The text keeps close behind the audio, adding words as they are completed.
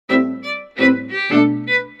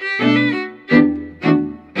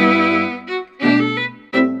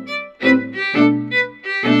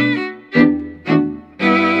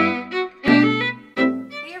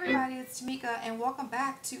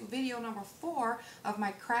to video number 4 of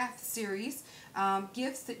my craft series,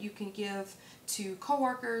 gifts that you can give to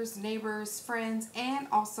coworkers, neighbors, friends, and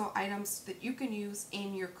also items that you can use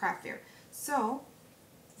in your craft fair. So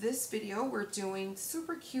this video we're doing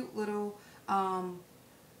super cute little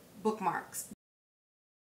bookmarks.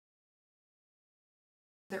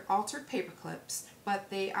 They're altered paper clips, but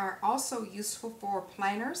they are also useful for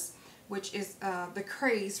planners, which is the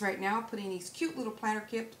craze right now, putting these cute little planner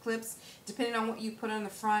clips, depending on what you put on the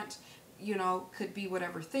front, you know, could be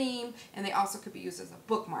whatever theme, and they also could be used as a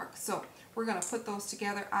bookmark. So we're going to put those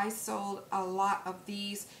together. I sold a lot of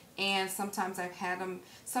these, and sometimes I've had them,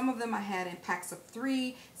 some of them I had in packs of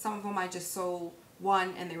 3, some of them I just sold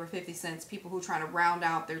 1 and they were 50 cents. People who try to round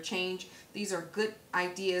out their change, these are good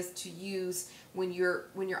ideas to use when your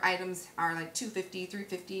items are like $2.50,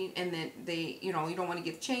 $3.50, and then they, you know, you don't want to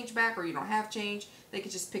give change back or you don't have change. They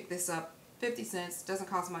can just pick this up, 50 cents, doesn't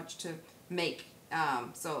cost much to make.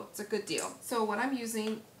 So it's a good deal. So what I'm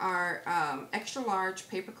using are extra large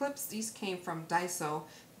paper clips. These came from Daiso.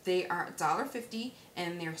 They are $1.50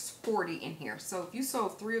 and there's 40 in here. So if you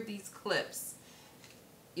sold 3 of these clips,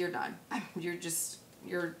 you're done.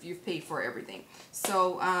 You've paid for everything.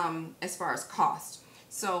 So as far as cost,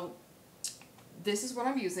 so this is what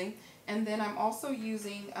I'm using, and then I'm also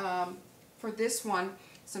using for this one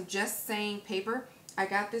some Just Saying paper. I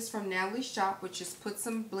got this from Natalie's shop, which is Put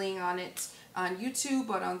Some Bling on it on YouTube,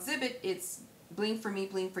 but on Zibbet it's Bling for Me,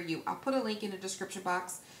 Bling for You. I'll put a link in the description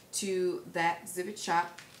box to that Zibbet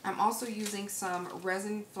shop. I'm also using some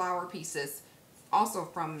resin flower pieces, also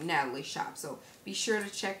from Natalie's shop, so be sure to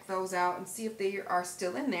check those out and see if they are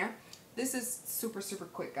still in there. This is super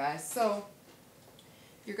quick, guys. So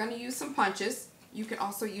you're going to use some punches. You can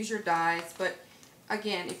also use your dies, but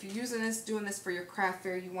again, if you're using this, doing this for your craft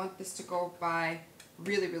fair, you want this to go by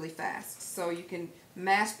really fast, so you can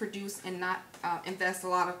mass produce and not invest a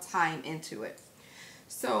lot of time into it.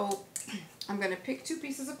 So I'm going to pick 2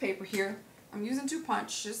 pieces of paper here. I'm using 2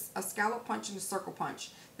 punches, a scallop punch and a circle punch.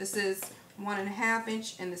 This is 1.5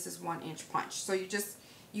 inch and this is 1 inch punch. So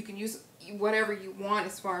you can use whatever you want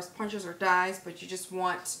as far as punches or dies, but you just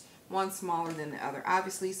want one smaller than the other,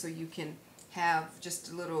 obviously, so you can have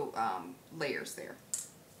just little layers there.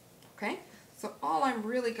 Okay, so all I'm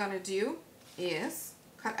really going to do is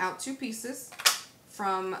cut out 2 pieces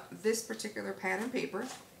from this particular pattern paper.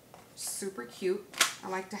 Super cute. I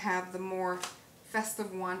like to have the more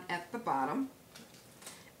festive one at the bottom.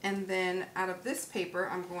 And then out of this paper,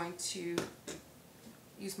 I'm going to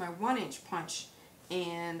use my 1 inch punch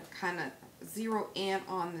and kind of zero in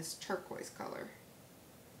on this turquoise color.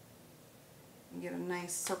 And get a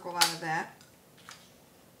nice circle out of that.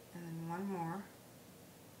 And then one more.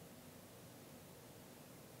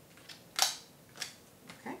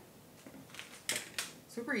 Okay.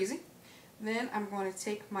 Super easy. Then I'm going to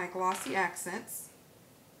take my glossy accents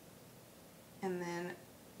and then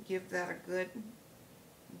give that a good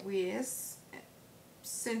whisk.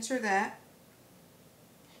 Center that.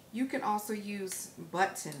 You can also use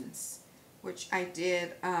buttons, which I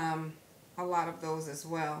did a lot of those as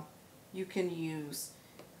well. You can use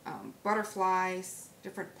butterflies,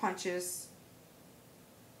 different punches,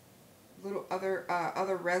 little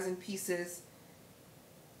other resin pieces,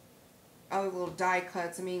 other little die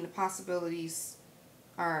cuts. I mean, the possibilities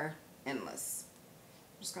are endless.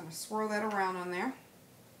 I'm just going to swirl that around on there.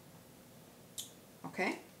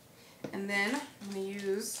 Okay, and then I'm going to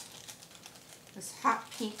use this hot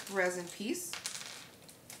pink resin piece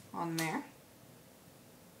on there.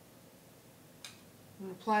 I'm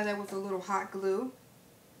going to apply that with a little hot glue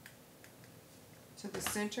to the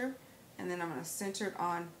center, and then I'm going to center it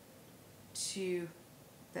on to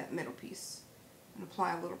that middle piece and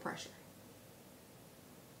apply a little pressure.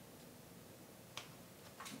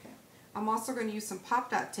 Okay. I'm also going to use some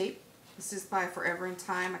pop dot tape. This is by Forever in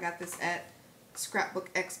Time. I got this at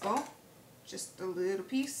Scrapbook Expo. Just a little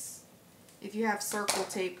piece. If you have circle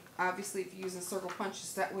tape, obviously if you're using circle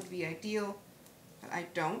punches, that would be ideal, but I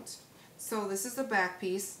don't. So this is the back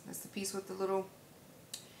piece. That's the piece with the little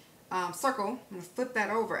circle. I'm going to flip that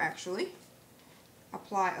over actually.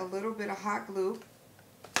 Apply a little bit of hot glue.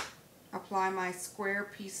 Apply my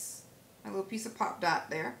square piece, my little piece of pop dot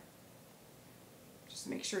there. Just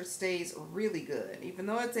make sure it stays really good. Even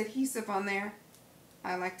though it's adhesive on there,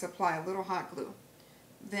 I like to apply a little hot glue.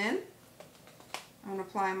 Then I'm going to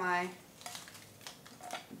apply my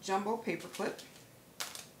jumbo paper clip.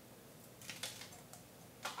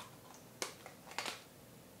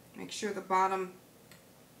 Make sure the bottom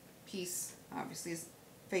piece obviously is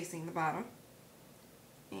facing the bottom.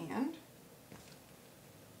 And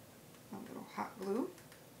a little hot glue,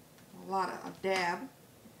 a dab,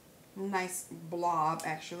 nice blob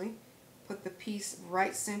actually. Put the piece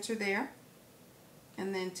right center there,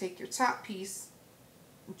 and then take your top piece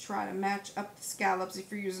and try to match up the scallops if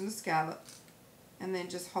you're using the scallop, and then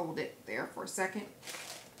just hold it there for a second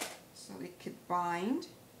so they could bind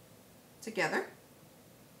together.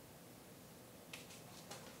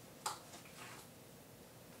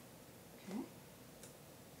 Okay,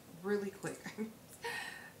 really quick.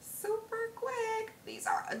 Super quick. These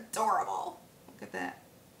are adorable. Look at that.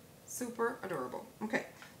 Super adorable. Okay,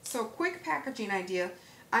 so quick packaging idea.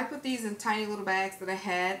 I put these in tiny little bags that I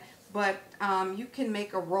had, but you can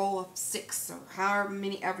make a roll of 6 or however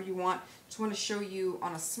many ever you want. Just want to show you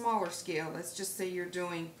on a smaller scale. Let's just say you're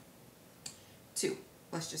doing 2.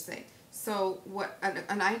 Let's just say. So what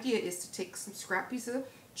an idea is to take some scrap piece of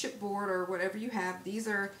chipboard or whatever you have. These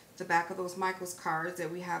are the back of those Michael's cards that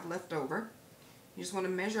we have left over. You just want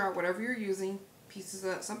to measure out whatever you're using, pieces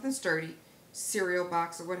of something sturdy, cereal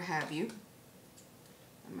box or what have you.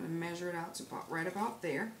 I'm going to measure it out to right about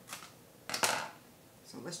there.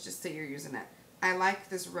 So let's just say you're using that. I like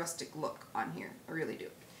this rustic look on here. I really do.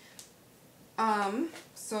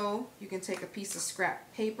 So you can take a piece of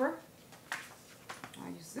scrap paper.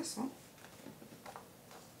 I'll use this one.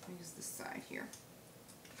 I'll use this side here.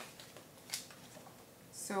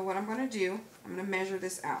 So what I'm going to do, I'm going to measure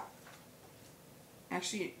this out.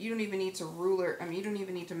 Actually, you don't even need to ruler, you don't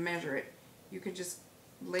even need to measure it. You can just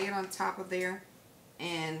lay it on top of there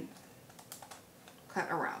and cut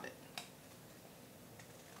around it.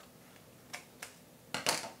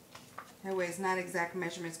 That way it's not exact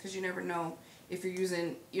measurements, because you never know if you're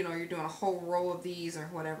using, you're doing a whole row of these or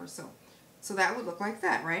whatever. So that would look like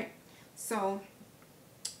that, right? So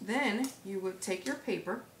then you would take your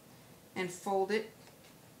paper and fold it.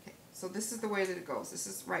 Okay, so this is the way that it goes. This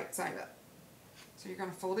is right side up. So you're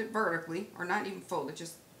going to fold it vertically, or not even fold it,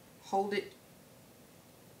 just hold it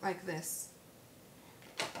like this.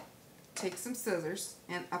 Take some scissors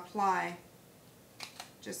and apply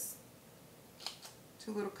just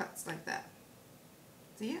 2 little cuts like that.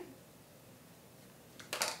 See it?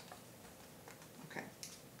 Okay.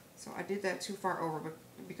 So I did that too far over, but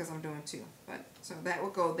because I'm doing 2. But so that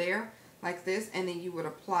will go there like this, and then you would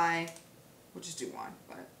apply. We'll just do 1,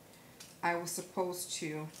 but I was supposed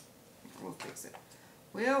to. We'll fix it.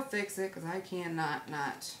 We'll fix it, because I cannot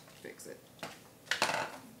not fix it.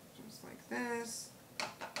 Just like this.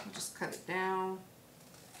 I'll just cut it down.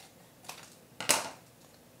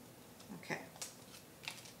 Okay.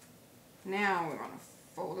 Now we're going to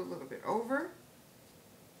fold a little bit over.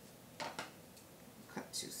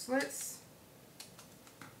 Cut 2 slits.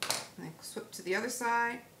 And then flip to the other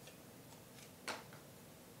side.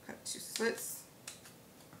 Cut 2 slits.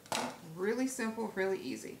 Really simple, really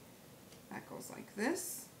easy. That goes like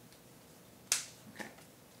this. Okay.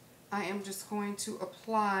 I am just going to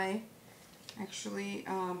apply, actually,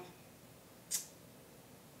 I'm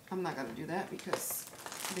not going to do that, because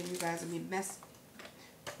then you guys will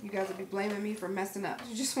be blaming me for messing up.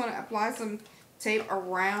 You just want to apply some tape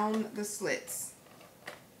around the slits.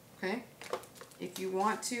 Okay? If you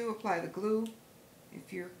want to, apply the glue.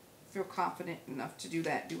 If you feel confident enough to do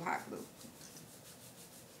that, do hot glue.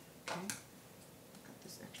 Okay? Cut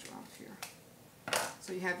this extra off here.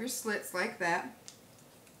 So you have your slits like that.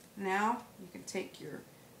 Now you can take your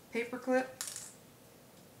paper clip.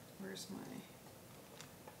 Where's my...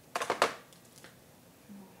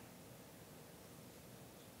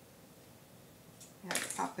 You have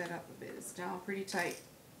to pop that up a bit. It's down pretty tight.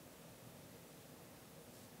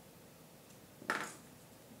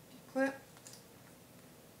 Clip.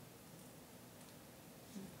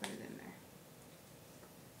 And put it in there.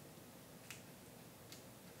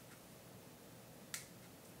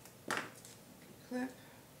 Clip.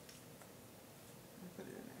 And put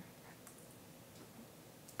it in there.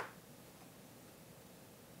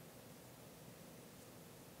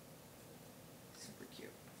 Super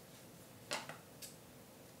cute.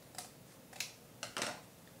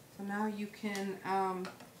 So now you can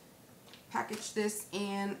package this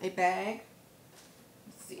in a bag.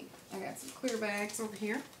 Let's see. I got some clear bags over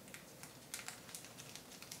here.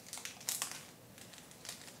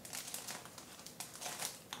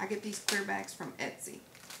 I get these clear bags from Etsy.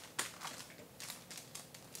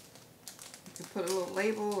 You can put a little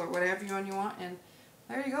label or whatever you want, and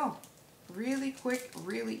there you go. Really quick,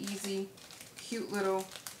 really easy, cute little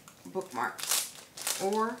bookmarks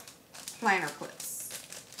or planner clips.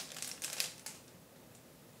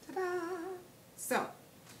 Ta-da! So,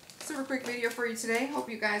 super quick video for you today. Hope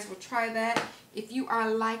you guys will try that. If you are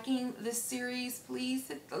liking this series, please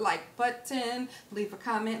hit the like button, leave a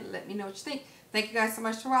comment, let me know what you think. Thank you guys so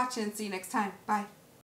much for watching. See you next time. Bye.